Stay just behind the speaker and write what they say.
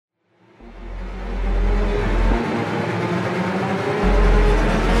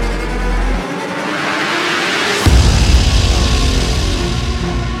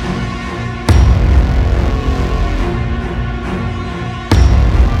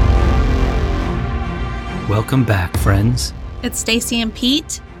Welcome back, friends. It's Stacy and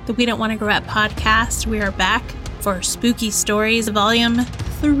Pete, the We Don't Want to Grow Up podcast. We are back for Spooky Stories, Volume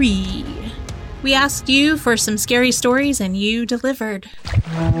 3. We asked you for some scary stories, and you delivered.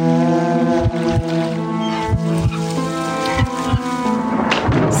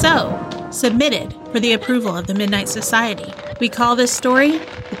 So, submitted for the approval of the Midnight Society. We call this story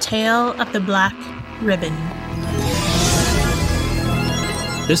The Tale of the Black Ribbon.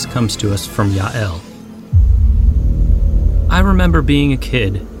 This comes to us from Yael. I remember being a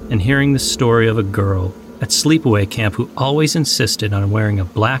kid and hearing the story of a girl at sleepaway camp who always insisted on wearing a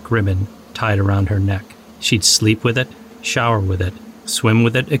black ribbon tied around her neck. She'd sleep with it, shower with it, swim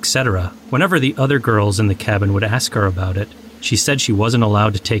with it, etc. Whenever the other girls in the cabin would ask her about it, she said she wasn't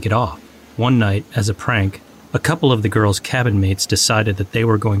allowed to take it off. One night, as a prank, a couple of the girls' cabin mates decided that they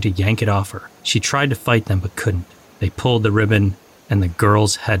were going to yank it off her. She tried to fight them but couldn't. They pulled the ribbon and the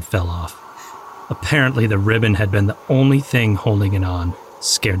girl's head fell off. Apparently the ribbon had been the only thing holding it on.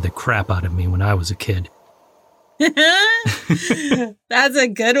 Scared the crap out of me when I was a kid. That's a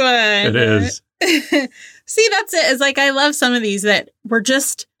good one. It is. See, that's it. It's like, I love some of these that were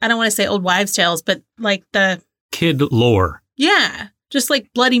just, I don't want to say old wives' tales, but like the kid lore. Yeah. Just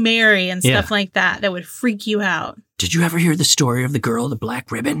like Bloody Mary and stuff like that would freak you out. Did you ever hear the story of the girl with the black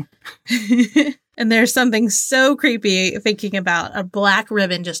ribbon? And there's something so creepy thinking about a black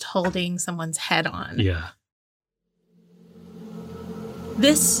ribbon just holding someone's head on. Yeah.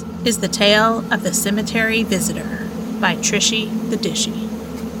 This is The Tale of the Cemetery Visitor by Trishy the Dishy.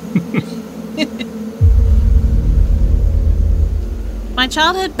 My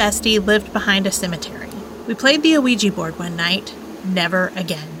childhood bestie lived behind a cemetery. We played the Ouija board one night. Never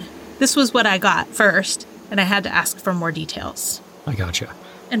again. This was what I got first, and I had to ask for more details. I gotcha.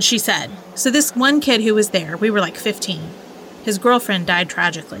 And she said, so this one kid who was there, we were like 15. His girlfriend died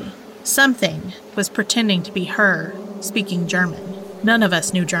tragically. Something was pretending to be her, speaking German. None of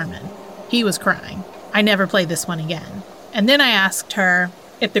us knew German. He was crying. I never played this one again. And then I asked her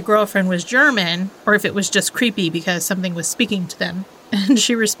if the girlfriend was German or if it was just creepy because something was speaking to them. And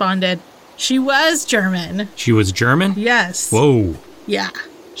she responded, she was German. She was German? Yes. Whoa. Yeah.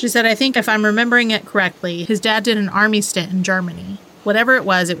 She said, I think if I'm remembering it correctly, his dad did an army stint in Germany. Whatever it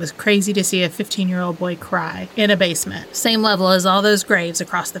was crazy to see a 15-year-old boy cry in a basement. Same level as all those graves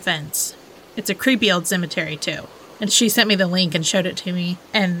across the fence. It's a creepy old cemetery, too. And she sent me the link and showed it to me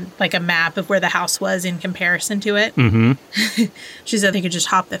and like a map of where the house was in comparison to it. Mm-hmm. She said they could just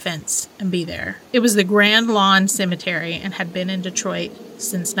hop the fence and be there. It was the Grand Lawn Cemetery and had been in Detroit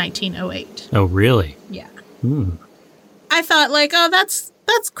since 1908. Oh, really? Yeah. Hmm. I thought like, oh, that's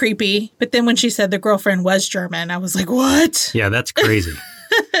creepy. But then when she said the girlfriend was German, I was like, what? Yeah, that's crazy.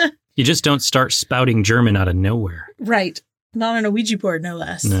 You just don't start spouting German out of nowhere. Right. Not on a Ouija board, no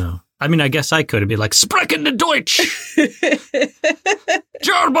less. No. I mean, I guess I could have been like, Sprechen de Deutsch!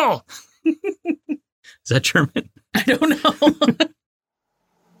 Gerbil! Is that German? I don't know.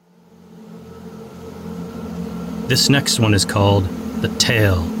 This next one is called The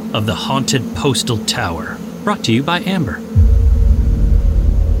Tale of the Haunted Postal Tower, brought to you by Amber.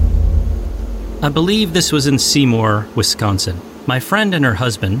 I believe this was in Seymour, Wisconsin. My friend and her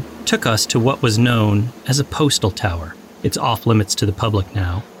husband took us to what was known as a postal tower. It's off limits to the public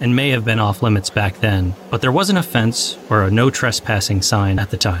now, and may have been off limits back then, but there wasn't a fence or a no trespassing sign at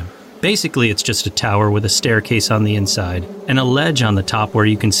the time. Basically, it's just a tower with a staircase on the inside and a ledge on the top where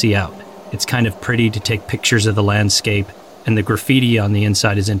you can see out. It's kind of pretty to take pictures of the landscape, and the graffiti on the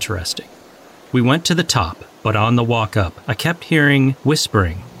inside is interesting. We went to the top, but on the walk up, I kept hearing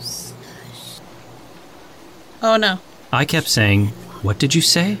whispering. Oh, no. I kept saying, "What did you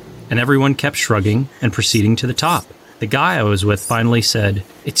say?" And everyone kept shrugging and proceeding to the top. The guy I was with finally said,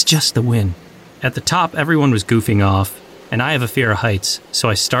 "It's just the wind." At the top, everyone was goofing off, and I have a fear of heights, so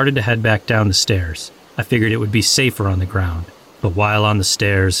I started to head back down the stairs. I figured it would be safer on the ground. But while on the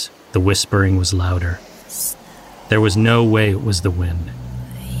stairs, the whispering was louder. There was no way it was the wind.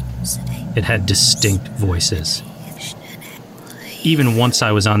 It had distinct voices. Even once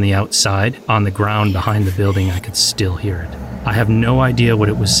I was on the outside, on the ground behind the building, I could still hear it. I have no idea what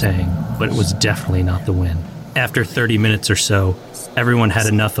it was saying, but it was definitely not the wind. After 30 minutes or so, everyone had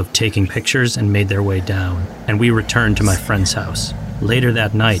enough of taking pictures and made their way down, and we returned to my friend's house. Later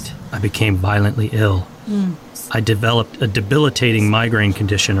that night, I became violently ill. I developed a debilitating migraine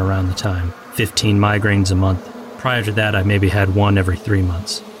condition around the time, 15 migraines a month. Prior to that, I maybe had one every 3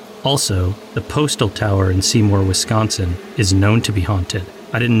 months. Also, the postal tower in Seymour, Wisconsin is known to be haunted.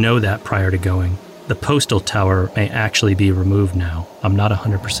 I didn't know that prior to going. The postal tower may actually be removed now. I'm not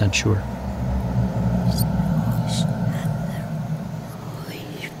 100% sure.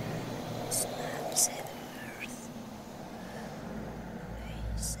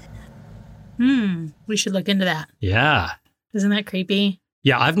 We should look into that. Yeah. Isn't that creepy?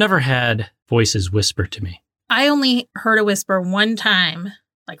 Yeah, I've never had voices whisper to me. I only heard a whisper one time,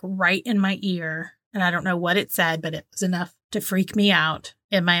 like right in my ear. And I don't know what it said, but it was enough to freak me out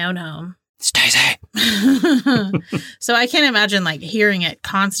in my own home. Stacey. So I can't imagine like hearing it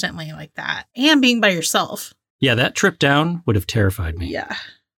constantly like that and being by yourself. Yeah, that trip down would have terrified me. Yeah.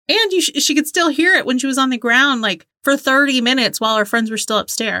 And she could still hear it when she was on the ground, like for 30 minutes while her friends were still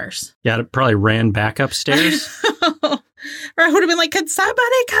upstairs. Yeah, it probably ran back upstairs. Or I would have been like, could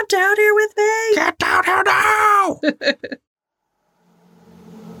somebody come down here with me? Get down here now!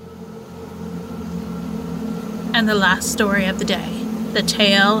 And the last story of the day, the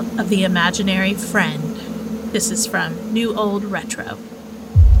tale of the imaginary friend. This is from New Old Retro.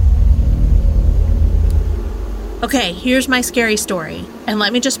 Okay, here's my scary story. And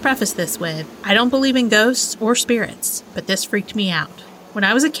let me just preface this with, I don't believe in ghosts or spirits, but this freaked me out. When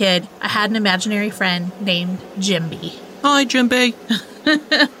I was a kid, I had an imaginary friend named Jimby. Hi, Jimby.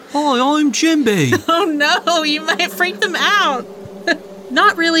 Hi, I'm Jimby. Oh no, you might freak them out.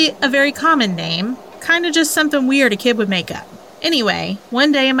 Not really a very common name, kind of just something weird a kid would make up. Anyway,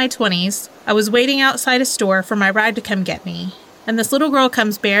 one day in my 20s, I was waiting outside a store for my ride to come get me. And this little girl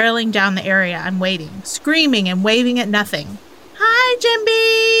comes barreling down the area I'm waiting, screaming and waving at nothing. Hi,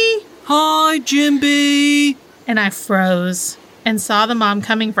 Jimby! Hi, Jimby! And I froze and saw the mom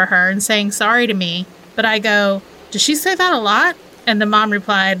coming for her and saying sorry to me. But I go, does she say that a lot? And the mom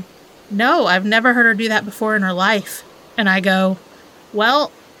replied, no, I've never heard her do that before in her life. And I go,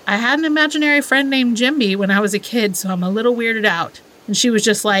 well, I had an imaginary friend named Jimby when I was a kid, so I'm a little weirded out. And she was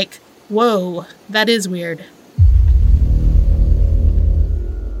just like, whoa, that is weird.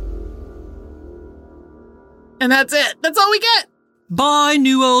 And that's it. That's all we get. Bye,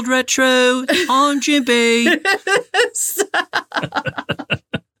 New Old Retro. I'm Jimby. That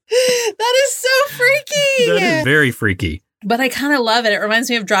is so freaky. That is very freaky. But I kind of love it. It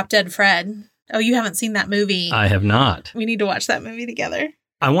reminds me of Drop Dead Fred. Oh, you haven't seen that movie? I have not. We need to watch that movie together.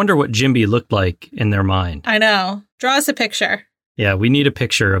 I wonder what Jimby looked like in their mind. I know. Draw us a picture. Yeah, we need a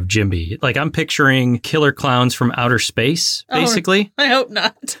picture of Jimby. Like, I'm picturing killer clowns from outer space, basically. Oh, I hope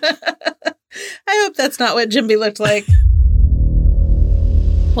not. I hope that's not what Jimby looked like.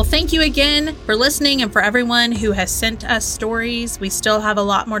 Well, thank you again for listening and for everyone who has sent us stories. We still have a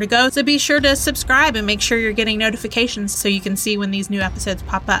lot more to go, so be sure to subscribe and make sure you're getting notifications so you can see when these new episodes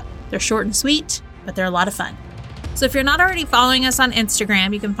pop up. They're short and sweet, but they're a lot of fun. So if you're not already following us on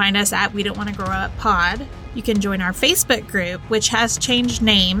Instagram, you can find us at We Don't Want to Grow Up Pod. You can join our Facebook group, which has changed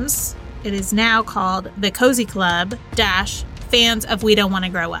names. It is now called the Cozy Club - Fans of We Don't Want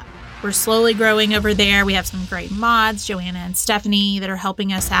to Grow Up. We're slowly growing over there. We have some great mods, Joanna and Stephanie, that are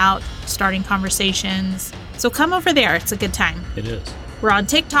helping us out, starting conversations. So come over there. It's a good time. It is. We're on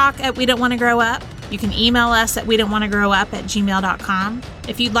TikTok at We Don't Want to Grow Up. You can email us at wedontwantogrowup@gmail.com.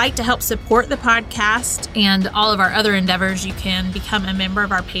 If you'd like to help support the podcast and all of our other endeavors, you can become a member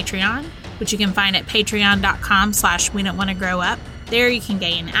of our Patreon, which you can find at patreon.com/wedontwantogrowup. There you can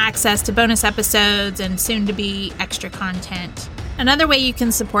gain access to bonus episodes and soon to be extra content. Another way you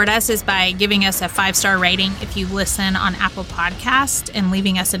can support us is by giving us a 5-star rating if you listen on Apple Podcast and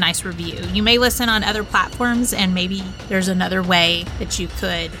leaving us a nice review. You may listen on other platforms and maybe there's another way that you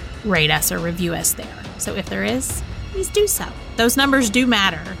could rate us or review us there. So if there is, please do so. Those numbers do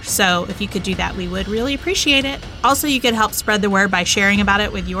matter. So if you could do that, we would really appreciate it. Also, you could help spread the word by sharing about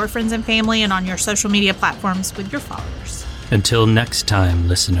it with your friends and family and on your social media platforms with your followers. Until next time,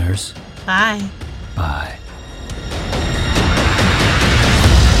 listeners. Bye. Bye.